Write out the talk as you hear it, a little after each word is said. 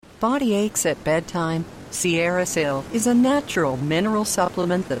body aches at bedtime, Sierra Sil is a natural mineral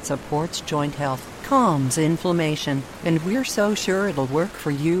supplement that supports joint health, calms inflammation, and we're so sure it'll work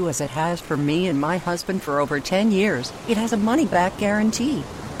for you as it has for me and my husband for over 10 years. It has a money-back guarantee.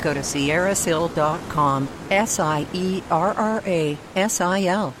 Go to sierrasil.com, SIERRASIL,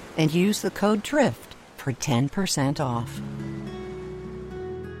 and use the code DRIFT for 10% off.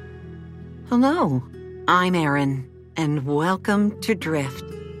 Hello, I'm Erin, and welcome to Drift,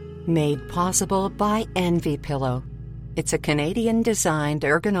 made possible by Envy Pillow. It's a Canadian-designed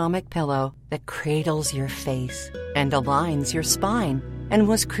ergonomic pillow that cradles your face and aligns your spine, and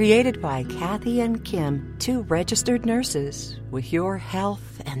was created by Kathy and Kim, two registered nurses with your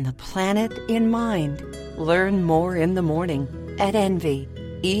health and the planet in mind. Learn more in the morning at Envy,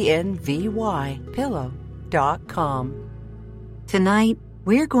 ENVY, pillow.com. Tonight,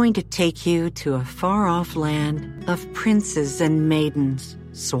 we're going to take you to a far-off land of princes and maidens,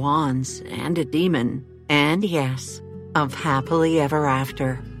 swans and a demon, and yes, of happily ever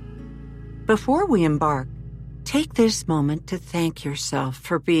after. Before we embark, take this moment to thank yourself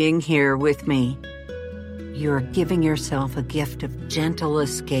for being here with me. You're giving yourself a gift of gentle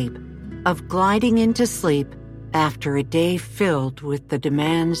escape, of gliding into sleep after a day filled with the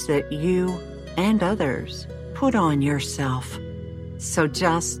demands that you and others put on yourself. So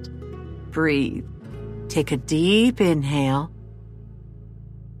just breathe. Take a deep inhale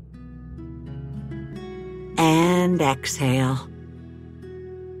and exhale.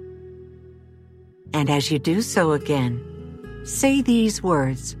 And as you do so again, say these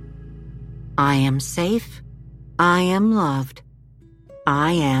words: I am safe, I am loved,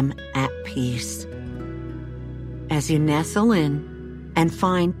 I am at peace. As you nestle in and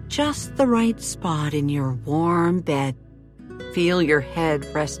find just the right spot in your warm bed, feel your head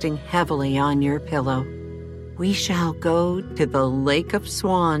resting heavily on your pillow. We shall go to the Lake of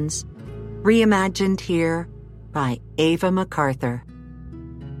Swans, reimagined here by Ava MacArthur.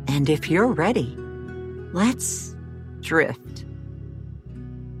 And if you're ready, let's drift.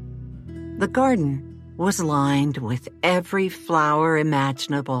 The garden was lined with every flower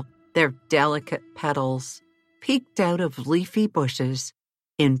imaginable, their delicate petals peeked out of leafy bushes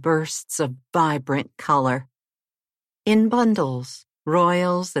in bursts of vibrant color. In bundles,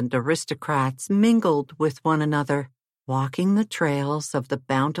 royals and aristocrats mingled with one another, walking the trails of the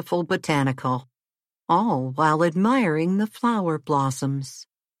bountiful botanical, all while admiring the flower blossoms.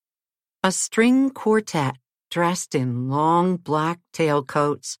 A string quartet, dressed in long black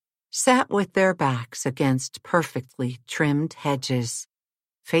tailcoats, sat with their backs against perfectly trimmed hedges.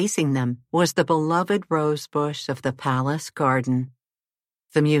 Facing them was the beloved rosebush of the palace garden.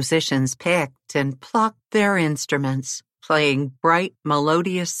 The musicians picked and plucked their instruments, playing bright,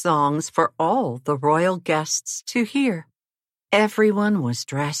 melodious songs for all the royal guests to hear. Everyone was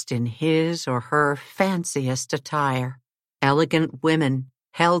dressed in his or her fanciest attire. Elegant women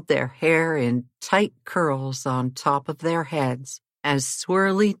held their hair in tight curls on top of their heads as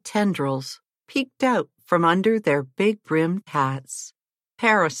swirly tendrils peeked out from under their big-brimmed hats.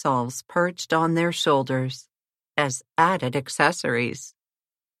 Parasols perched on their shoulders as added accessories.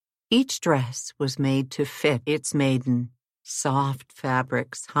 Each dress was made to fit its maiden. Soft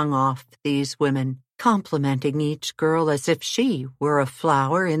fabrics hung off these women, complimenting each girl as if she were a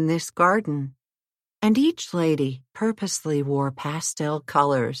flower in this garden. And each lady purposely wore pastel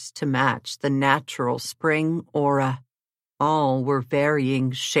colors to match the natural spring aura. All were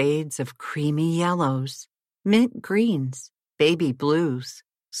varying shades of creamy yellows, mint greens, baby blues,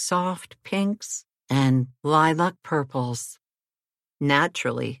 soft pinks, and lilac purples.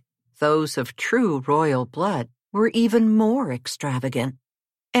 Naturally, those of true royal blood were even more extravagant.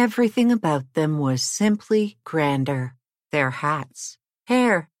 Everything about them was simply grander. Their hats,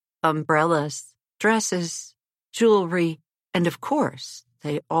 hair, umbrellas, dresses, jewelry, and of course,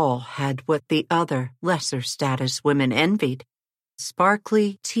 they all had what the other lesser status women envied: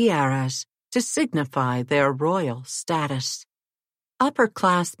 sparkly tiaras to signify their royal status.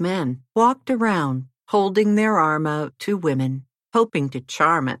 Upper-class men walked around, holding their arm out to women, hoping to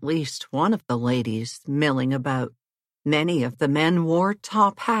charm at least one of the ladies milling about. Many of the men wore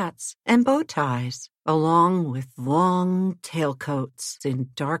top hats and bow ties, along with long tailcoats in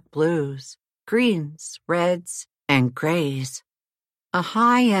dark blues, greens, reds, and grays. A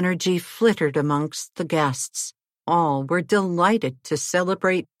high energy flittered amongst the guests. All were delighted to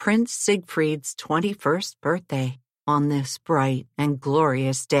celebrate Prince Siegfried's 21st birthday on this bright and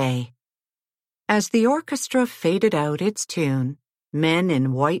glorious day. As the orchestra faded out its tune, men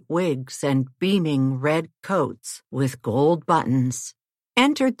in white wigs and beaming red coats with gold buttons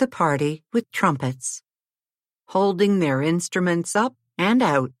entered the party with trumpets. Holding their instruments up and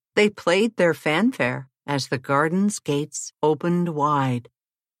out, They played their fanfare as the garden's gates opened wide.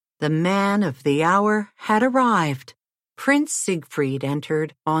 The man of the hour had arrived. Prince Siegfried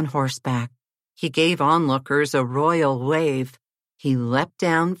entered on horseback. He gave onlookers a royal wave. He leapt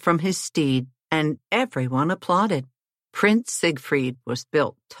down from his steed, and everyone applauded. Prince Siegfried was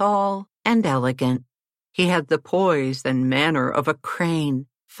built tall and elegant. He had the poise and manner of a crane,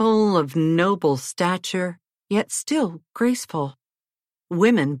 full of noble stature, yet still graceful.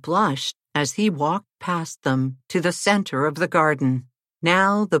 Women blushed as he walked past them to the center of the garden.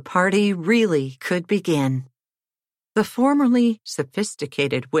 Now the party really could begin. The formerly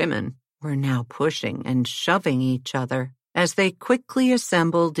sophisticated women were now pushing and shoving each other as they quickly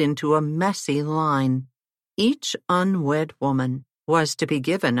assembled into a messy line. Each unwed woman was to be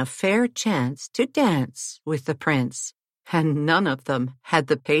given a fair chance to dance with the prince, and none of them had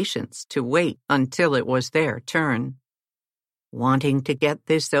the patience to wait until it was their turn. Wanting to get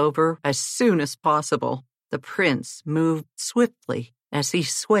this over as soon as possible, the prince moved swiftly as he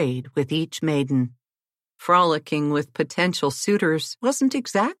swayed with each maiden. Frolicking with potential suitors wasn't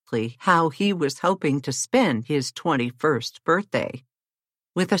exactly how he was hoping to spend his 21st birthday.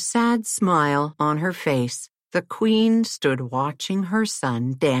 With a sad smile on her face, the queen stood watching her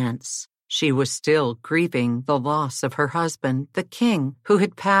son dance. She was still grieving the loss of her husband, the king, who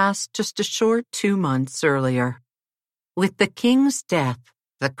had passed just a short 2 months earlier. With the king's death,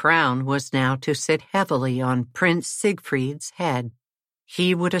 the crown was now to sit heavily on Prince Siegfried's head.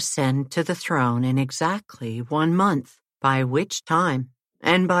 He would ascend to the throne in exactly 1 month, by which time,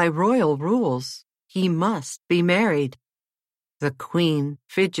 and by royal rules, he must be married. The queen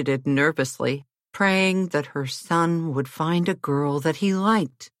fidgeted nervously, praying that her son would find a girl that he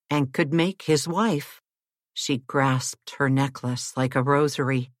liked and could make his wife. She grasped her necklace like a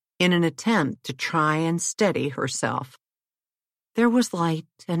rosary in an attempt to try and steady herself. There was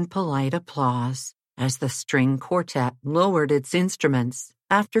light and polite applause as the string quartet lowered its instruments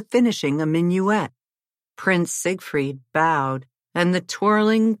after finishing a minuet. Prince Siegfried bowed, and the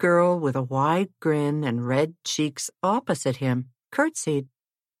twirling girl with a wide grin and red cheeks opposite him curtsied.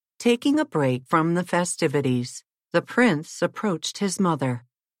 Taking a break from the festivities, the prince approached his mother.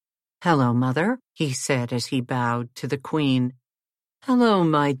 "Hello, mother," he said as he bowed to the queen. "Hello,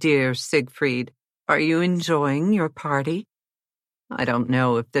 my dear Siegfried. Are you enjoying your party?" "I don't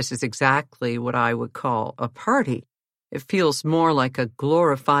know if this is exactly what I would call a party. It feels more like a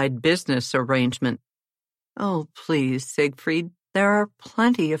glorified business arrangement." "Oh, please, Siegfried, there are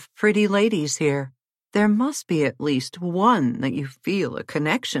plenty of pretty ladies here. There must be at least one that you feel a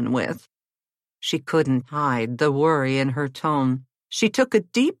connection with." She couldn't hide the worry in her tone. She took a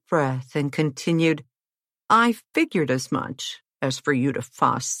deep breath and continued, "I figured as much, as for you to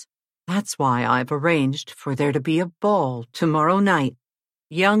fuss. That's why I've arranged for there to be a ball tomorrow night.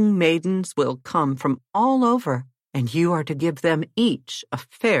 Young maidens will come from all over, and you are to give them each a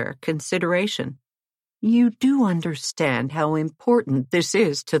fair consideration. You do understand how important this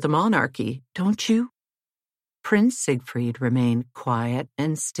is to the monarchy, don't you?" Prince Siegfried remained quiet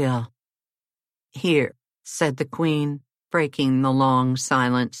and still. "Here," said the queen, breaking the long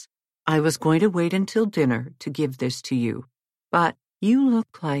silence. "I was going to wait until dinner to give this to you, but you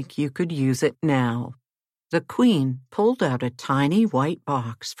look like you could use it now." The queen pulled out a tiny white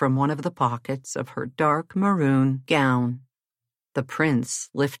box from one of the pockets of her dark maroon gown. The prince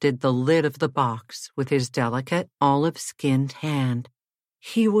lifted the lid of the box with his delicate olive-skinned hand.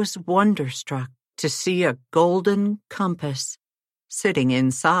 He was wonderstruck to see a golden compass sitting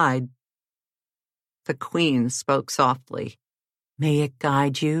inside. The queen spoke softly. "May it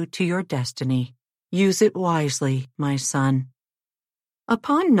guide you to your destiny. Use it wisely, my son."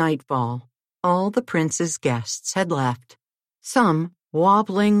 Upon nightfall, all the prince's guests had left, some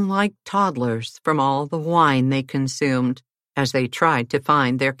wobbling like toddlers from all the wine they consumed as they tried to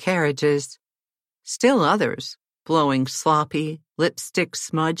find their carriages. Still others blowing sloppy,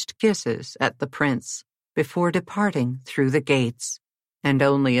 lipstick-smudged kisses at the prince before departing through the gates, and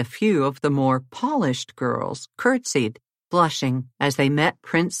only a few of the more polished girls curtsied, blushing as they met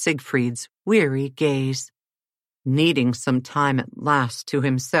Prince Siegfried's weary gaze. Needing some time at last to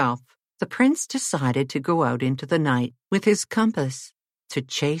himself, the prince decided to go out into the night with his compass to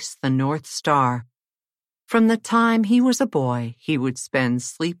chase the North Star. From the time he was a boy, he would spend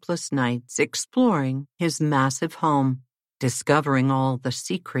sleepless nights exploring his massive home, discovering all the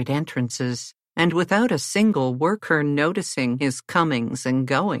secret entrances, and without a single worker noticing his comings and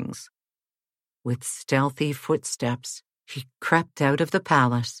goings. With stealthy footsteps, he crept out of the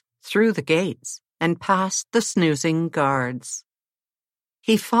palace, through the gates, and past the snoozing guards.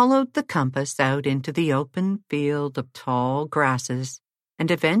 He followed the compass out into the open field of tall grasses and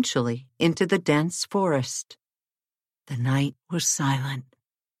eventually into the dense forest. The night was silent.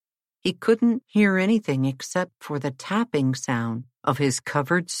 He couldn't hear anything except for the tapping sound of his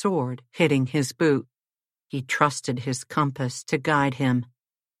covered sword hitting his boot. He trusted his compass to guide him.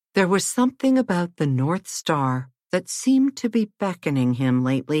 There was something about the North Star that seemed to be beckoning him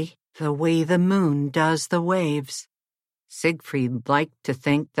lately, the way the moon does the waves. Siegfried liked to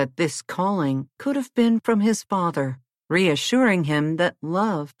think that this calling could have been from his father, reassuring him that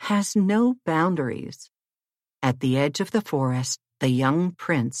love has no boundaries. At the edge of the forest, the young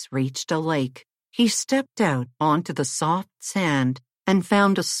prince reached a lake. He stepped out onto the soft sand and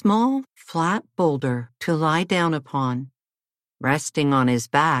found a small, flat boulder to lie down upon. Resting on his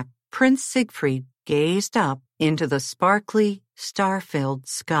back, Prince Siegfried gazed up into the sparkly, star-filled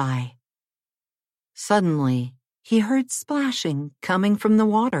sky. Suddenly, he heard splashing coming from the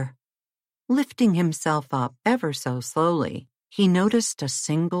water. Lifting himself up ever so slowly, he noticed a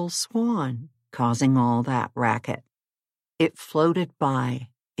single swan causing all that racket. It floated by,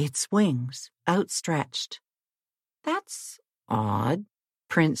 its wings outstretched. That's odd,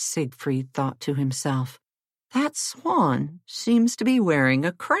 Prince Siegfried thought to himself. That swan seems to be wearing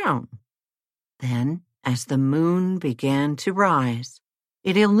a crown. Then, as the moon began to rise,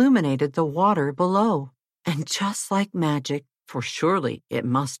 it illuminated the water below, and just like magic, for surely it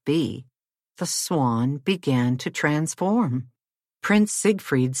must be, the swan began to transform. Prince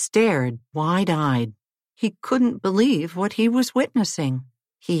Siegfried stared wide-eyed. He couldn't believe what he was witnessing.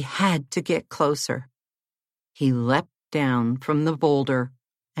 He had to get closer. He leapt down from the boulder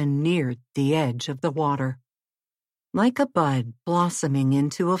and neared the edge of the water. Like a bud blossoming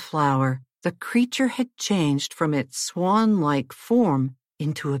into a flower, the creature had changed from its swan-like form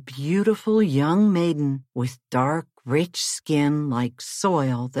into a beautiful young maiden with dark, rich skin like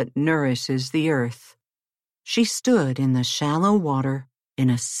soil that nourishes the earth. She stood in the shallow water in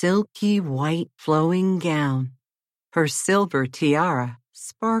a silky white flowing gown. Her silver tiara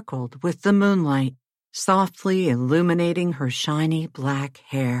sparkled with the moonlight, softly illuminating her shiny black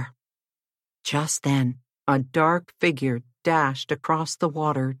hair. Just then, a dark figure dashed across the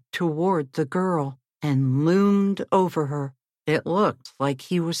water toward the girl and loomed over her. It looked like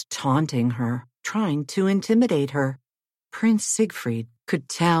he was taunting her, trying to intimidate her. Prince Siegfried could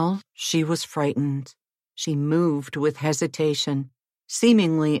tell she was frightened. She moved with hesitation,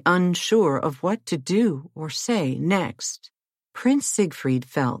 seemingly unsure of what to do or say next. Prince Siegfried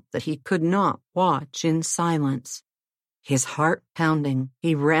felt that he could not watch in silence. His heart pounding,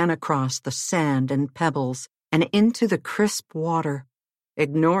 he ran across the sand and pebbles and into the crisp water,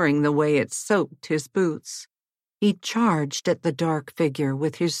 ignoring the way it soaked his boots. He charged at the dark figure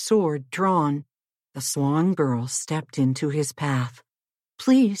with his sword drawn. The swan girl stepped into his path.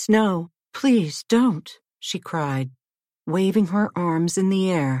 "Please, no, please don't," she cried, waving her arms in the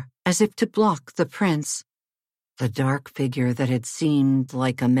air as if to block the prince. The dark figure that had seemed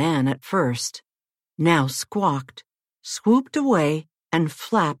like a man at first now squawked, swooped away, and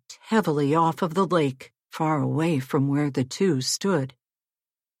flapped heavily off of the lake, far away from where the two stood.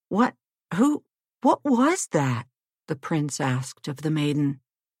 What was that?" the prince asked of the maiden,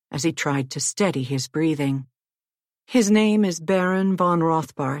 as he tried to steady his breathing. "His name is Baron von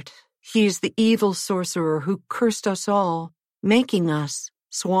Rothbart. He is the evil sorcerer who cursed us all, making us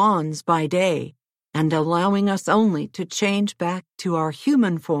swans by day and allowing us only to change back to our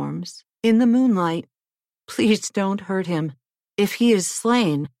human forms in the moonlight. Please don't hurt him. If he is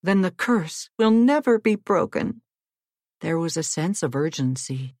slain, then the curse will never be broken." There was a sense of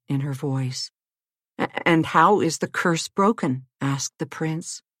urgency in her voice. "And how is the curse broken?" asked the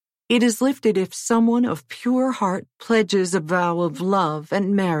prince. "It is lifted if someone of pure heart pledges a vow of love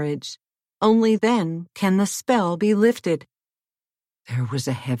and marriage. Only then can the spell be lifted." There was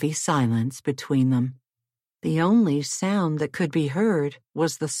a heavy silence between them. The only sound that could be heard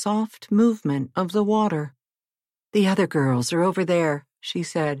was the soft movement of the water. "The other girls are over there," she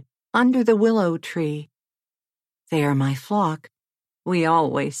said, "under the willow tree. They are my flock. We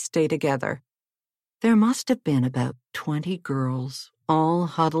always stay together." There must have been about 20 girls, all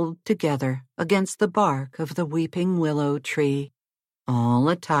huddled together against the bark of the weeping willow tree, all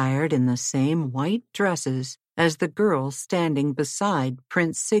attired in the same white dresses as the girls standing beside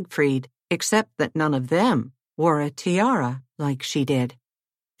Prince Siegfried, except that none of them wore a tiara like she did.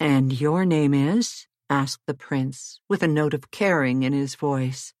 "And your name is?" asked the prince, with a note of caring in his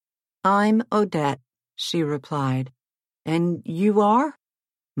voice. "I'm Odette," she replied. "And you are?"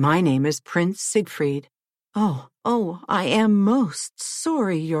 "My name is Prince Siegfried." Oh, I am most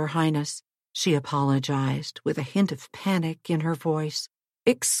sorry, Your Highness," she apologized with a hint of panic in her voice.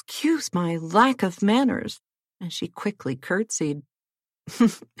 "Excuse my lack of manners," and she quickly curtsied.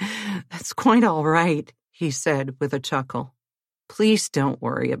 That's quite all right, he said with a chuckle. Please don't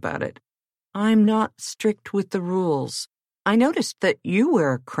worry about it. I'm not strict with the rules. I noticed that you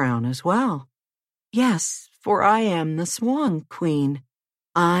wear a crown as well. Yes, for I am the Swan Queen.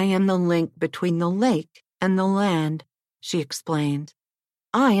 I am the link between the lake and the land, she explained.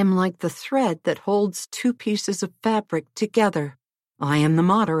 I am like the thread that holds two pieces of fabric together. I am the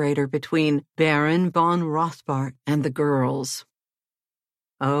moderator between Baron von Rothbart and the girls.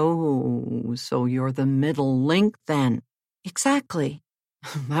 Oh, so you're the middle link then? Exactly.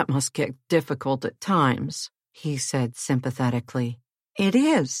 That must get difficult at times, he said sympathetically. It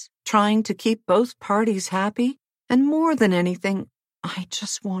is, trying to keep both parties happy, and more than anything, I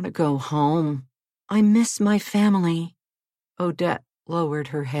just want to go home. I miss my family. Odette lowered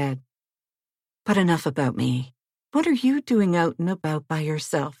her head. But enough about me. What are you doing out and about by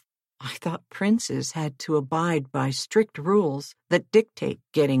yourself? I thought princes had to abide by strict rules that dictate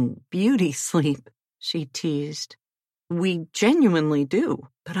getting beauty sleep, she teased. We genuinely do,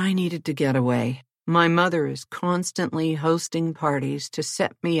 but I needed to get away. My mother is constantly hosting parties to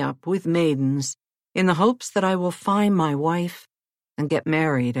set me up with maidens in the hopes that I will find my wife and get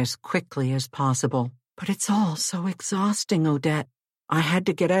married as quickly as possible. But it's all so exhausting, Odette. I had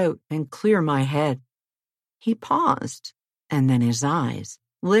to get out and clear my head. He paused, and then his eyes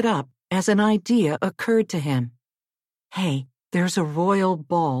lit up as an idea occurred to him. Hey, there's a royal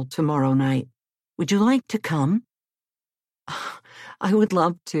ball tomorrow night. Would you like to come? I would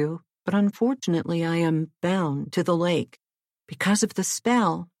love to, but unfortunately I am bound to the lake. Because of the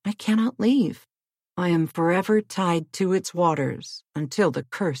spell, I cannot leave. I am forever tied to its waters until the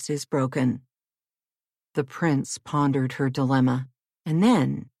curse is broken. The prince pondered her dilemma, and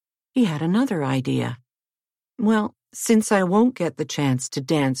then he had another idea. Well, since I won't get the chance to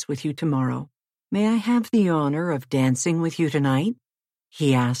dance with you tomorrow, may I have the honor of dancing with you tonight?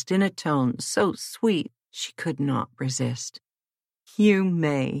 He asked in a tone so sweet she could not resist. You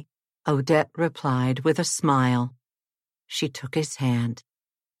may, Odette replied with a smile. She took his hand.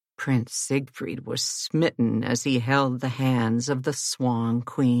 Prince Siegfried was smitten as he held the hands of the Swan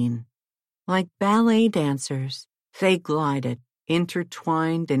Queen. Like ballet dancers, they glided,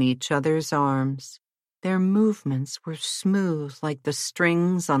 intertwined in each other's arms. Their movements were smooth like the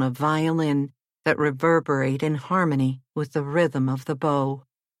strings on a violin that reverberate in harmony with the rhythm of the bow.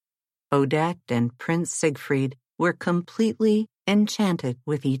 Odette and Prince Siegfried were completely enchanted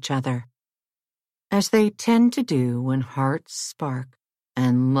with each other. As they tend to do when hearts spark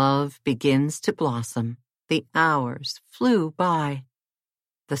and love begins to blossom, the hours flew by.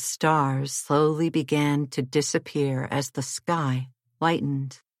 The stars slowly began to disappear as the sky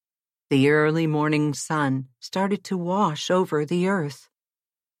lightened. The early morning sun started to wash over the earth.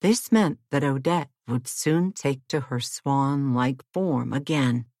 This meant that Odette would soon take to her swan-like form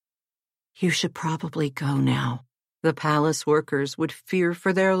again. You should probably go now. The palace workers would fear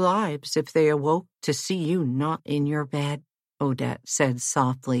for their lives if they awoke to see you not in your bed, Odette said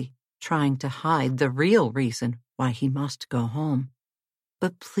softly, trying to hide the real reason why he must go home.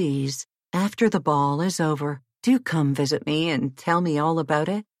 But please, after the ball is over, do come visit me and tell me all about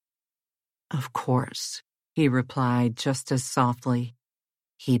it. Of course, he replied just as softly.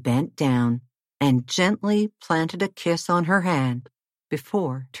 He bent down and gently planted a kiss on her hand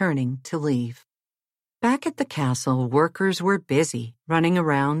before turning to leave. Back at the castle, workers were busy, running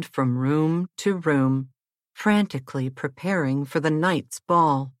around from room to room, frantically preparing for the night's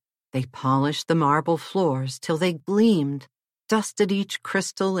ball. They polished the marble floors till they gleamed, dusted each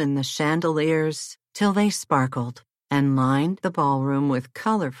crystal in the chandeliers till they sparkled, and lined the ballroom with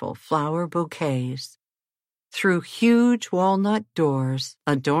colorful flower bouquets. Through huge walnut doors,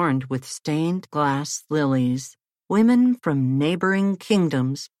 adorned with stained glass lilies, women from neighboring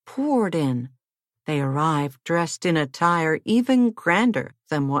kingdoms poured in. They arrived dressed in attire even grander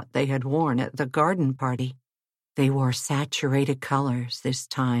than what they had worn at the garden party. They wore saturated colors this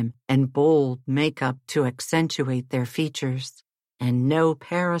time and bold makeup to accentuate their features, and no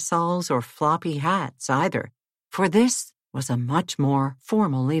parasols or floppy hats either, for this was a much more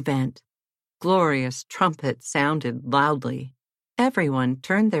formal event. Glorious trumpets sounded loudly. Everyone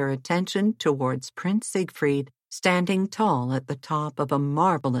turned their attention towards Prince Siegfried, standing tall at the top of a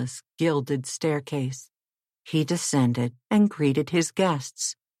marvelous gilded staircase. He descended and greeted his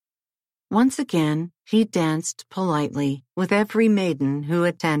guests. Once again, he danced politely with every maiden who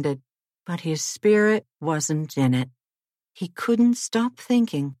attended, but his spirit wasn't in it. He couldn't stop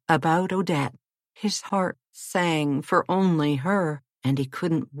thinking about Odette. His heart sang for only her, and he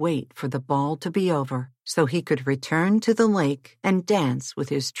couldn't wait for the ball to be over so he could return to the lake and dance with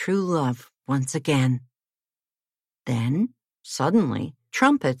his true love once again. Then, suddenly,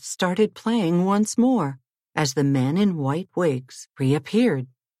 trumpets started playing once more as the men in white wigs reappeared.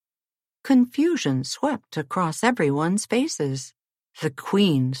 Confusion swept across everyone's faces. The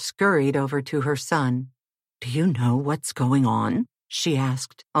Queen scurried over to her son. "Do you know what's going on?" she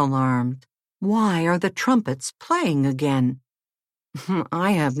asked, alarmed. "Why are the trumpets playing again?"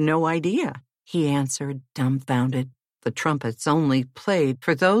 "I have no idea," he answered, dumbfounded. "The trumpets only played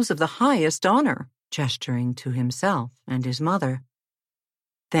for those of the highest honor," gesturing to himself and his mother.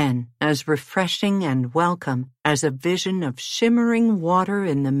 Then, as refreshing and welcome as a vision of shimmering water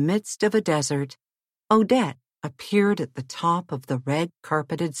in the midst of a desert, Odette appeared at the top of the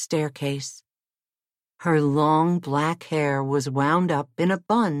red-carpeted staircase. Her long black hair was wound up in a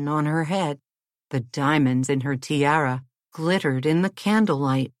bun on her head. The diamonds in her tiara glittered in the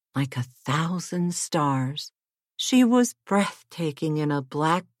candlelight like 1,000 stars. She was breathtaking in a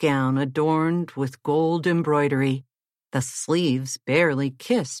black gown adorned with gold embroidery. The sleeves barely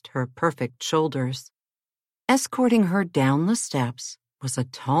kissed her perfect shoulders. Escorting her down the steps was a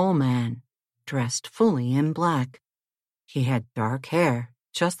tall man, dressed fully in black. He had dark hair,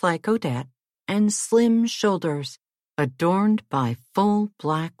 just like Odette, and slim shoulders, adorned by full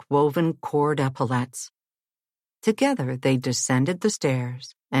black woven cord epaulets. Together they descended the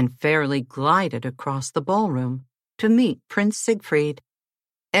stairs and fairly glided across the ballroom to meet Prince Siegfried.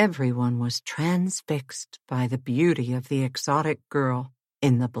 Everyone was transfixed by the beauty of the exotic girl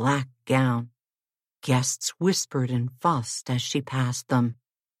in the black gown. Guests whispered and fussed as she passed them.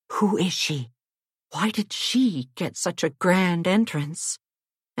 "Who is she? Why did she get such a grand entrance?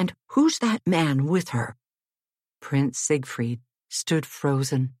 And who's that man with her?" Prince Siegfried stood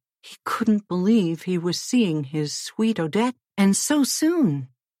frozen. He couldn't believe he was seeing his sweet Odette, and so soon.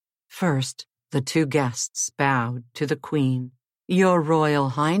 First, the two guests bowed to the Queen. "Your Royal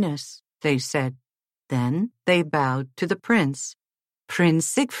Highness," they said. Then they bowed to the prince. "Prince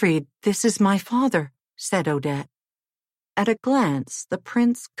Siegfried, this is my father," said Odette. At a glance, the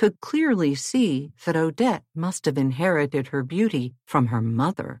prince could clearly see that Odette must have inherited her beauty from her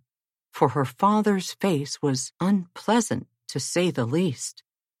mother, for her father's face was unpleasant, to say the least.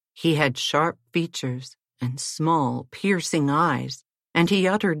 He had sharp features and small, piercing eyes, and he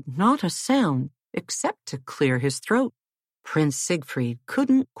uttered not a sound except to clear his throat. Prince Siegfried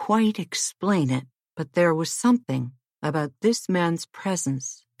couldn't quite explain it, but there was something about this man's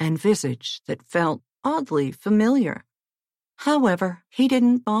presence and visage that felt oddly familiar. However, he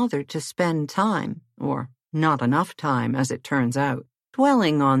didn't bother to spend time, or not enough time as it turns out,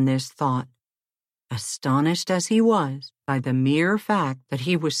 dwelling on this thought. Astonished as he was by the mere fact that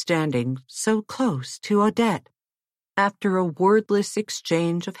he was standing so close to Odette. After a wordless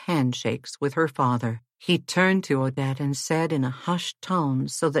exchange of handshakes with her father, he turned to Odette and said in a hushed tone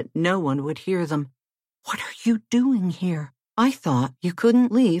so that no one would hear them, "What are you doing here? I thought you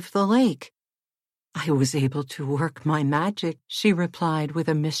couldn't leave the lake." "I was able to work my magic," she replied with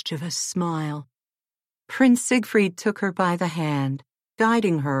a mischievous smile. Prince Siegfried took her by the hand,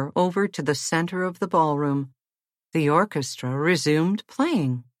 guiding her over to the center of the ballroom. The orchestra resumed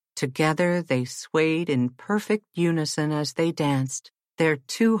playing. Together they swayed in perfect unison as they danced, their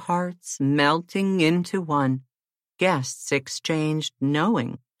two hearts melting into one. Guests exchanged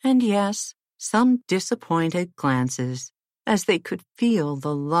knowing, and yes, some disappointed glances, as they could feel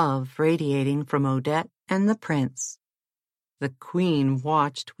the love radiating from Odette and the prince. The Queen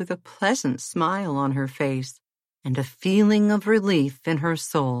watched with a pleasant smile on her face and a feeling of relief in her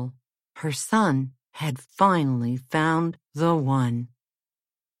soul. Her son had finally found the one.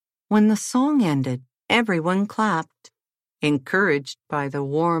 When the song ended, everyone clapped. Encouraged by the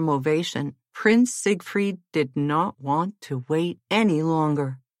warm ovation, Prince Siegfried did not want to wait any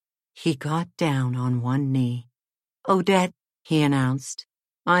longer. He got down on one knee. "Odette," he announced,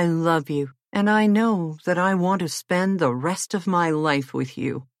 "I love you, and I know that I want to spend the rest of my life with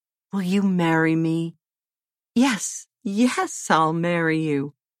you. Will you marry me?" "Yes, yes, I'll marry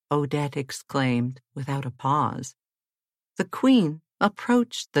you," Odette exclaimed without a pause. The Queen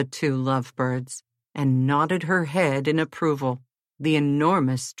approached the two lovebirds and nodded her head in approval, the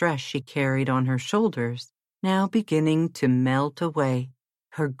enormous dress she carried on her shoulders now beginning to melt away,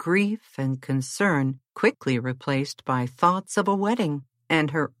 her grief and concern quickly replaced by thoughts of a wedding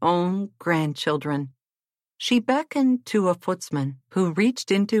and her own grandchildren. She beckoned to a footman who reached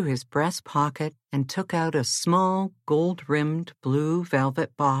into his breast pocket and took out a small gold-rimmed blue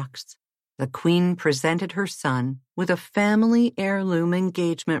velvet box. The Queen presented her son with a family heirloom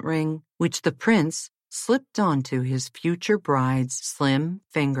engagement ring, which the prince slipped onto his future bride's slim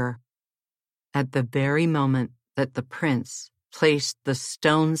finger. At the very moment that the prince placed the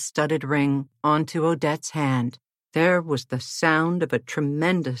stone-studded ring onto Odette's hand, there was the sound of a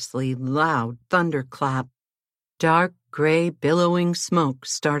tremendously loud thunderclap. Dark gray billowing smoke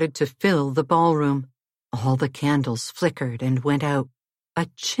started to fill the ballroom. All the candles flickered and went out. A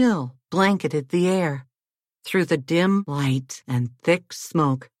chill blanketed the air. Through the dim light and thick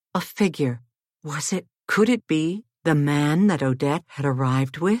smoke, a figure. Could it be the man that Odette had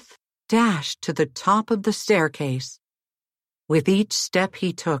arrived with? Dashed to the top of the staircase. With each step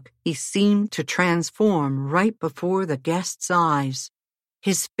he took, he seemed to transform right before the guest's eyes.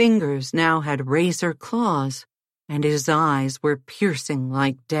 His fingers now had razor claws, and his eyes were piercing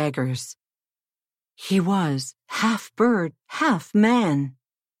like daggers. He was half bird, half man.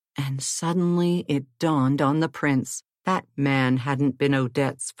 And suddenly it dawned on the prince. That man hadn't been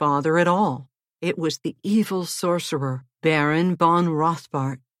Odette's father at all. It was the evil sorcerer, Baron von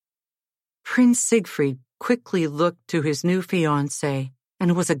Rothbart. Prince Siegfried quickly looked to his new fiancée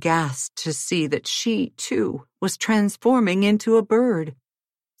and was aghast to see that she, too, was transforming into a bird.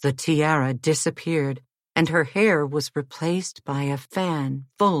 The tiara disappeared, and her hair was replaced by a fan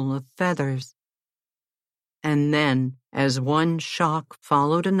full of feathers. And then, as one shock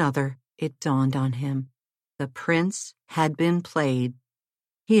followed another, it dawned on him. The prince had been played.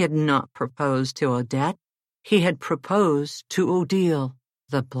 He had not proposed to Odette. He had proposed to Odile,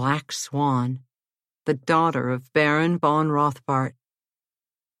 the Black Swan, the daughter of Baron von Rothbart.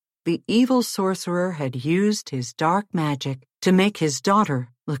 The evil sorcerer had used his dark magic to make his daughter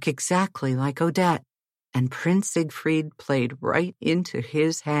look exactly like Odette, and Prince Siegfried played right into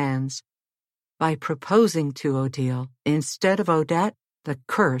his hands. By proposing to Odile instead of Odette, the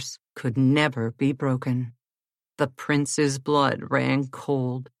curse could never be broken. The prince's blood ran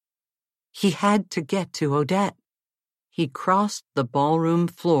cold. He had to get to Odette. He crossed the ballroom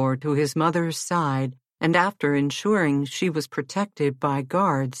floor to his mother's side, and after ensuring she was protected by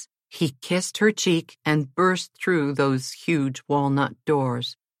guards, he kissed her cheek and burst through those huge walnut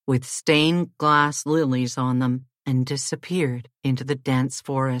doors with stained glass lilies on them and disappeared into the dense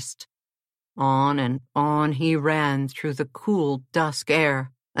forest. On and on he ran through the cool dusk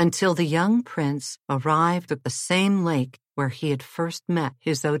air until the young prince arrived at the same lake where he had first met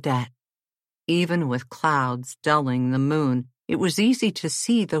his Odette. Even with clouds dulling the moon, it was easy to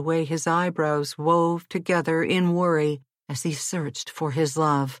see the way his eyebrows wove together in worry as he searched for his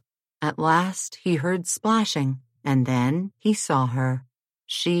love. At last he heard splashing, and then he saw her.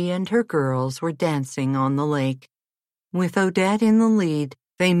 She and her girls were dancing on the lake. With Odette in the lead,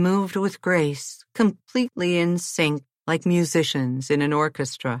 they moved with grace, completely in sync, like musicians in an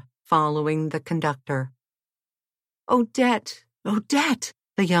orchestra, following the conductor. "Odette! Odette!"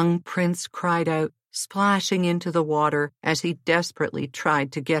 the young prince cried out, splashing into the water as he desperately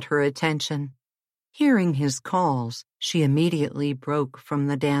tried to get her attention. Hearing his calls, she immediately broke from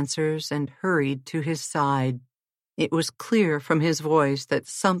the dancers and hurried to his side. It was clear from his voice that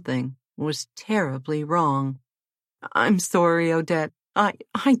something was terribly wrong. "I'm sorry, Odette.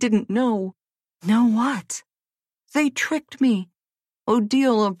 I didn't know." "Know what?" "They tricked me.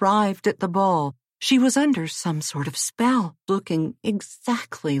 Odile arrived at the ball. She was under some sort of spell, looking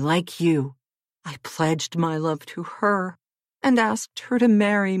exactly like you. I pledged my love to her and asked her to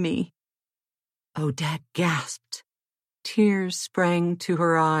marry me." Odette gasped. Tears sprang to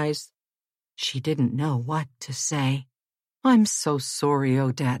her eyes. She didn't know what to say. "I'm so sorry,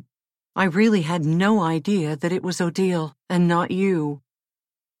 Odette. I really had no idea that it was Odile and not you."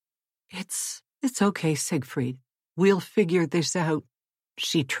 It's okay, Siegfried. We'll figure this out."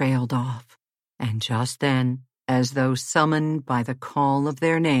 She trailed off. And just then, as though summoned by the call of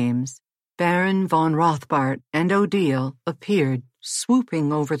their names, Baron von Rothbart and Odile appeared,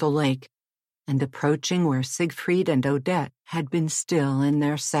 swooping over the lake and approaching where Siegfried and Odette had been still in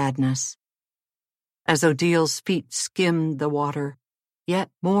their sadness. As Odile's feet skimmed the water, yet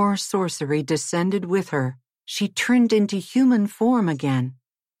more sorcery descended with her. She turned into human form again,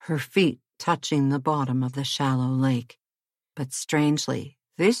 her feet touching the bottom of the shallow lake. But strangely,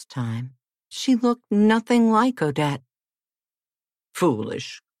 this time, she looked nothing like Odette.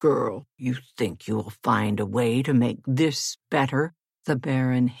 "Foolish girl, you think you will find a way to make this better?" the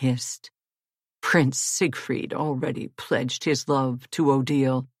Baron hissed. "Prince Siegfried already pledged his love to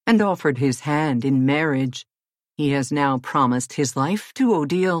Odile and offered his hand in marriage. He has now promised his life to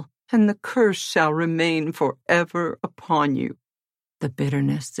Odile, and the curse shall remain forever upon you." The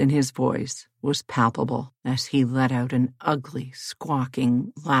bitterness in his voice was palpable as he let out an ugly,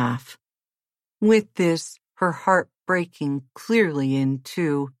 squawking laugh. With this, her heart breaking clearly in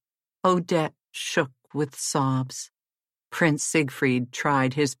two, Odette shook with sobs. Prince Siegfried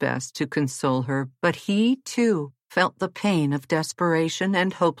tried his best to console her, but he, too, felt the pain of desperation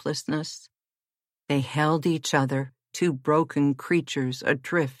and hopelessness. They held each other, two broken creatures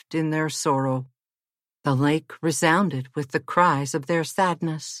adrift in their sorrow. The lake resounded with the cries of their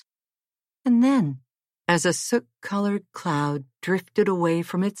sadness. And then, as a soot-colored cloud drifted away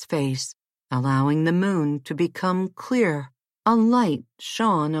from its face, allowing the moon to become clear, a light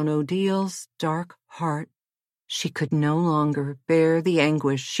shone on Odile's dark heart. She could no longer bear the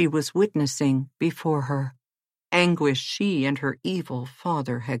anguish she was witnessing before her, anguish she and her evil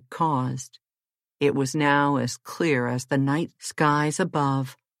father had caused. It was now as clear as the night skies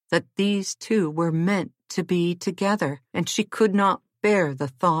above that these two were meant to be together, and she could not bear the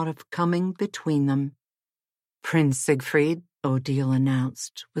thought of coming between them. "Prince Siegfried," Odile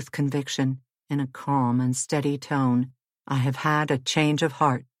announced with conviction, in a calm and steady tone, "I have had a change of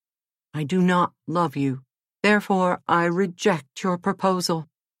heart. I do not love you. Therefore, I reject your proposal."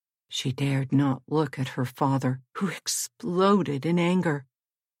 She dared not look at her father, who exploded in anger.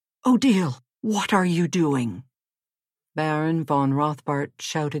 "Odile, what are you doing?" Baron von Rothbart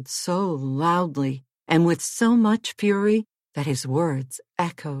shouted so loudly and with so much fury that his words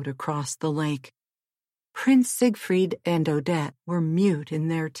echoed across the lake. Prince Siegfried and Odette were mute in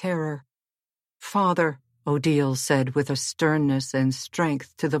their terror. "Father," Odile said with a sternness and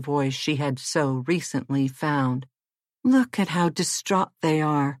strength to the voice she had so recently found, "look at how distraught they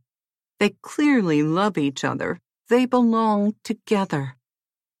are. They clearly love each other. They belong together."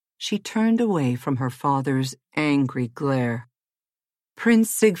 She turned away from her father's angry glare. "Prince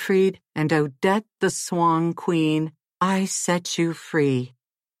Siegfried and Odette the Swan Queen, I set you free."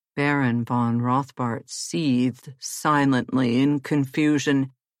 Baron von Rothbart seethed silently in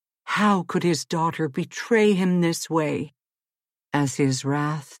confusion. How could his daughter betray him this way? As his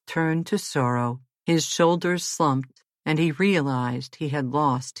wrath turned to sorrow, his shoulders slumped, and he realized he had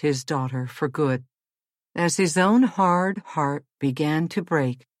lost his daughter for good. As his own hard heart began to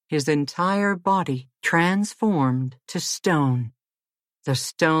break, his entire body transformed to stone. The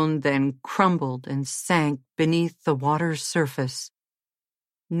stone then crumbled and sank beneath the water's surface.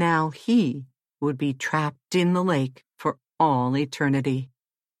 Now he would be trapped in the lake for all eternity.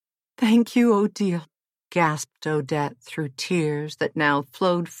 "Thank you, Odile," gasped Odette through tears that now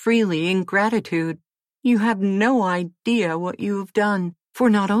flowed freely in gratitude. "You have no idea what you have done, for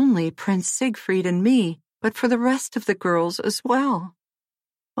not only Prince Siegfried and me, but for the rest of the girls as well."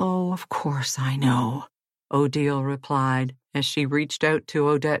 "Oh, of course I know," Odile replied as she reached out to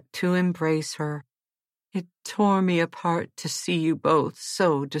Odette to embrace her. "It tore me apart to see you both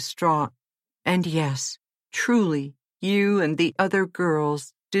so distraught. And yes, truly, you and the other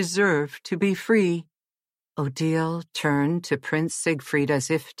girls deserve to be free." Odile turned to Prince Siegfried as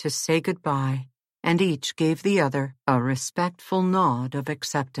if to say goodbye, and each gave the other a respectful nod of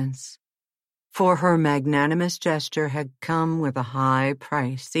acceptance. For her magnanimous gesture had come with a high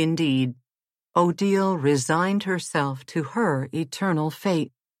price indeed. Odile resigned herself to her eternal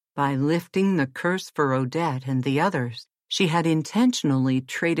fate. By lifting the curse for Odette and the others, she had intentionally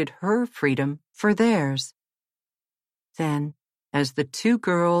traded her freedom for theirs. Then, as the two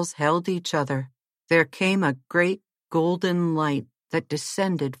girls held each other, there came a great golden light that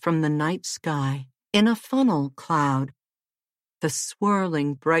descended from the night sky in a funnel cloud. The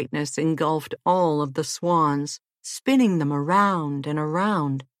swirling brightness engulfed all of the swans, spinning them around and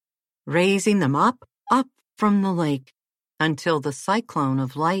around, raising them up from the lake, until the cyclone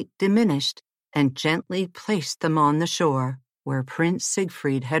of light diminished and gently placed them on the shore, where Prince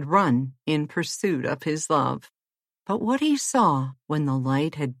Siegfried had run in pursuit of his love. But what he saw when the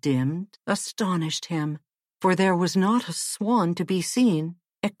light had dimmed astonished him, for there was not a swan to be seen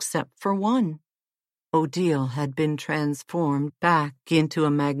except for one. Odile had been transformed back into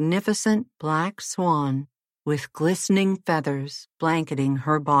a magnificent black swan, with glistening feathers blanketing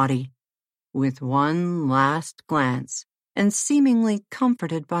her body. With one last glance, and seemingly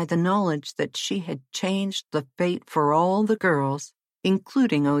comforted by the knowledge that she had changed the fate for all the girls,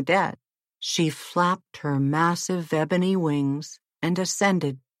 including Odette, she flapped her massive ebony wings and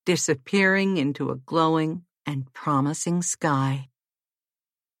ascended, disappearing into a glowing and promising sky.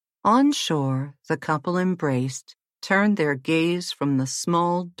 On shore, the couple embraced, turned their gaze from the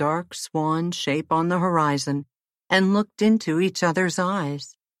small, dark swan shape on the horizon, and looked into each other's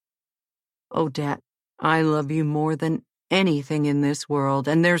eyes. "Odette, I love you more than anything in this world,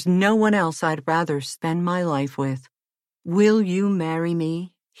 and there's no one else I'd rather spend my life with. Will you marry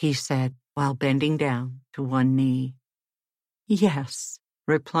me?" he said, while bending down to one knee. "Yes,"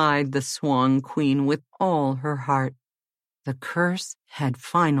 replied the Swan Queen with all her heart. The curse had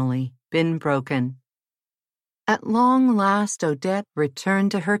finally been broken. At long last, Odette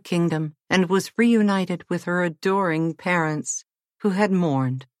returned to her kingdom and was reunited with her adoring parents, who had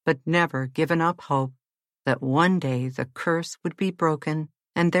mourned but never given up hope that one day the curse would be broken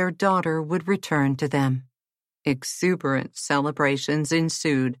and their daughter would return to them. Exuberant celebrations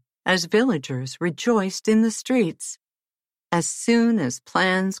ensued as villagers rejoiced in the streets. As soon as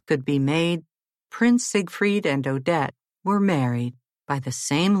plans could be made, Prince Siegfried and Odette were married by the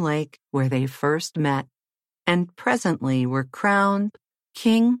same lake where they first met, and presently were crowned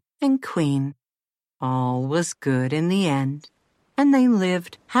king and queen. All was good in the end, and they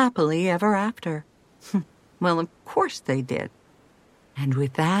lived happily ever after. Well, of course they did. And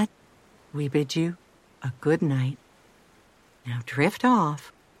with that, we bid you a good night. Now drift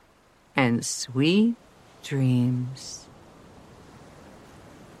off, and sweet dreams.